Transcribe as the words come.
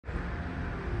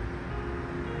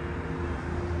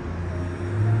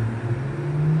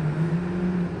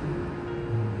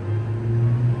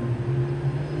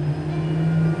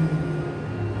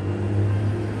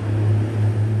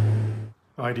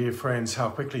My dear friends, how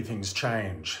quickly things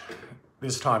change.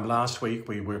 This time last week,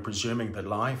 we were presuming that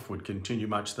life would continue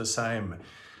much the same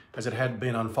as it had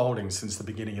been unfolding since the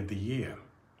beginning of the year.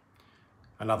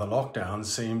 Another lockdown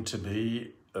seemed to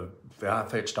be a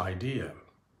far-fetched idea,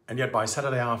 and yet by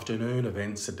Saturday afternoon,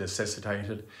 events had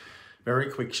necessitated very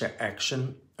quick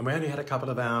action, and we only had a couple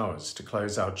of hours to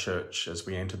close our church as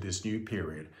we entered this new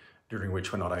period during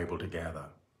which we're not able to gather.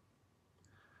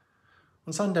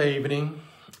 On Sunday evening,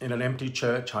 in an empty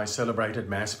church, I celebrated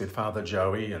Mass with Father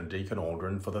Joey and Deacon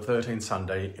Aldrin for the 13th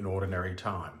Sunday in Ordinary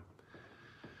Time.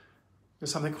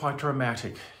 There's something quite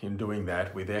dramatic in doing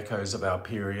that with echoes of our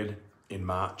period in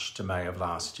March to May of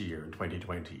last year in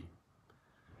 2020.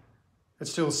 It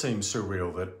still seems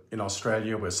surreal that in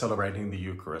Australia we're celebrating the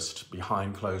Eucharist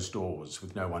behind closed doors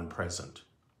with no one present.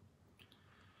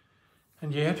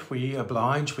 And yet we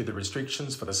oblige with the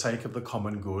restrictions for the sake of the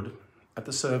common good at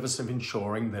the service of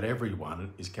ensuring that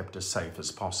everyone is kept as safe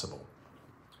as possible.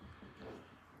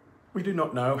 We do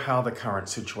not know how the current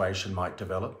situation might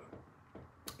develop.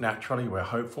 Naturally, we're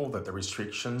hopeful that the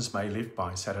restrictions may lift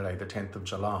by Saturday the 10th of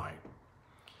July.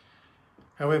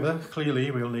 However, clearly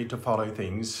we'll need to follow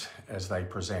things as they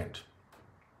present.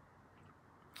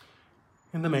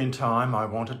 In the meantime, I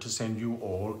wanted to send you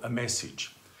all a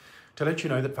message to let you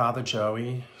know that Father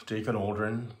Joey, Deacon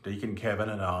Aldrin, Deacon Kevin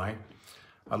and I,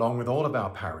 along with all of our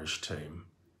parish team,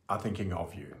 are thinking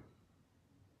of you.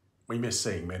 We miss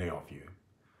seeing many of you.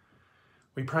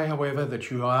 We pray, however, that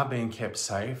you are being kept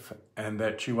safe and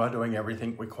that you are doing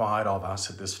everything required of us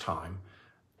at this time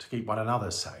to keep one another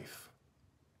safe.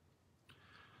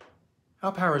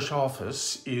 Our parish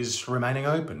office is remaining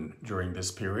open during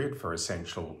this period for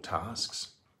essential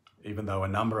tasks, even though a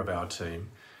number of our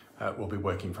team will be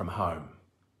working from home.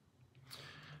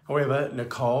 However,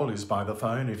 Nicole is by the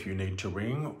phone if you need to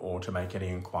ring or to make any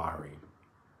inquiry.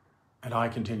 And I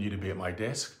continue to be at my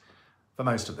desk for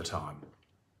most of the time.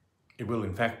 It will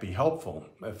in fact be helpful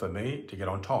for me to get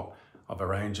on top of a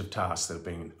range of tasks that have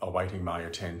been awaiting my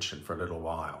attention for a little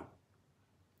while.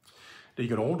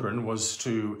 Deacon Aldrin was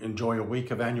to enjoy a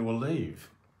week of annual leave.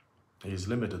 He is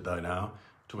limited though now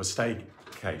to a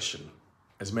staycation,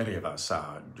 as many of us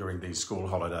are during these school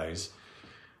holidays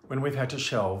when we've had to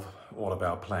shelve all of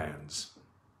our plans.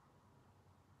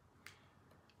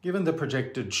 Given the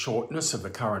projected shortness of the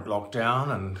current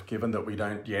lockdown and given that we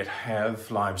don't yet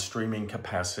have live streaming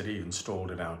capacity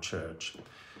installed in our church,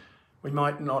 we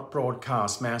might not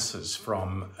broadcast masses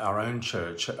from our own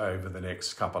church over the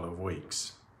next couple of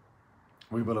weeks.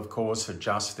 We will, of course,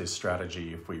 adjust this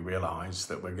strategy if we realise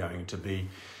that we're going to be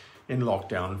in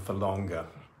lockdown for longer.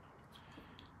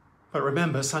 But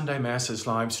remember, Sunday Mass is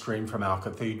live streamed from our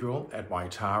cathedral at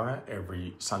Waitara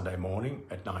every Sunday morning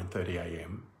at 9:30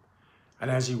 a.m. And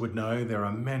as you would know, there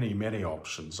are many, many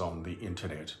options on the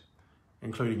internet,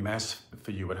 including Mass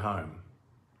for you at home.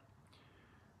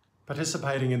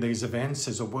 Participating in these events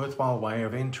is a worthwhile way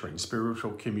of entering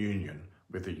spiritual communion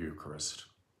with the Eucharist.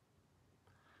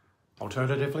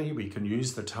 Alternatively, we can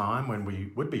use the time when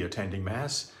we would be attending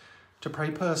Mass to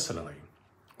pray personally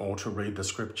or to read the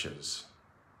scriptures.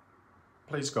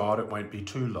 Please God, it won't be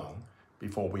too long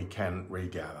before we can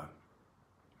regather.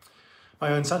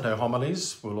 My own Sunday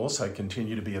homilies will also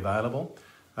continue to be available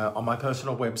on my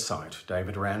personal website,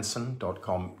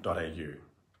 davidranson.com.au.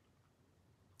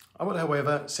 I will,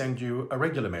 however, send you a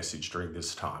regular message during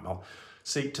this time. I'll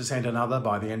seek to send another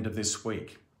by the end of this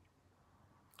week.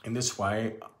 In this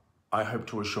way, I hope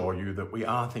to assure you that we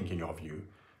are thinking of you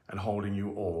and holding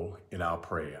you all in our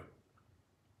prayer.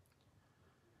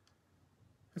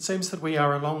 It seems that we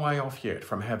are a long way off yet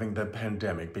from having the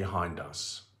pandemic behind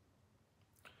us.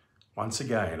 Once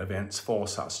again, events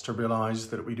force us to realise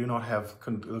that we do not have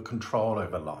the control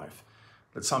over life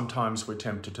that sometimes we're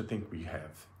tempted to think we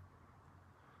have.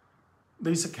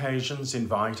 These occasions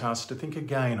invite us to think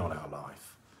again on our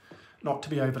life, not to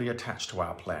be overly attached to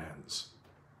our plans,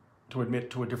 to admit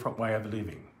to a different way of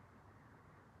living.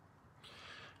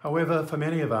 However, for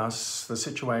many of us, the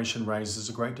situation raises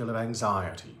a great deal of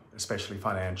anxiety, especially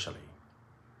financially.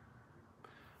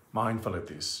 Mindful of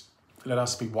this, let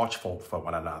us be watchful for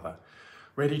one another,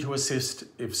 ready to assist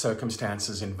if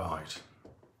circumstances invite.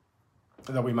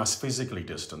 Though we must physically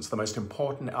distance, the most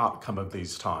important outcome of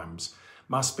these times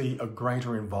must be a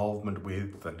greater involvement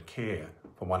with and care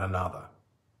for one another.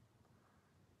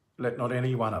 Let not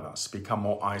any one of us become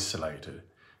more isolated,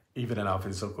 even in our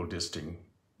physical distancing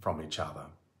from each other.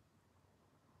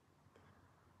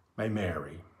 May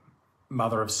Mary,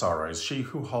 Mother of Sorrows, she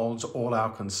who holds all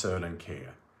our concern and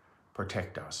care,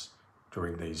 protect us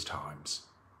during these times.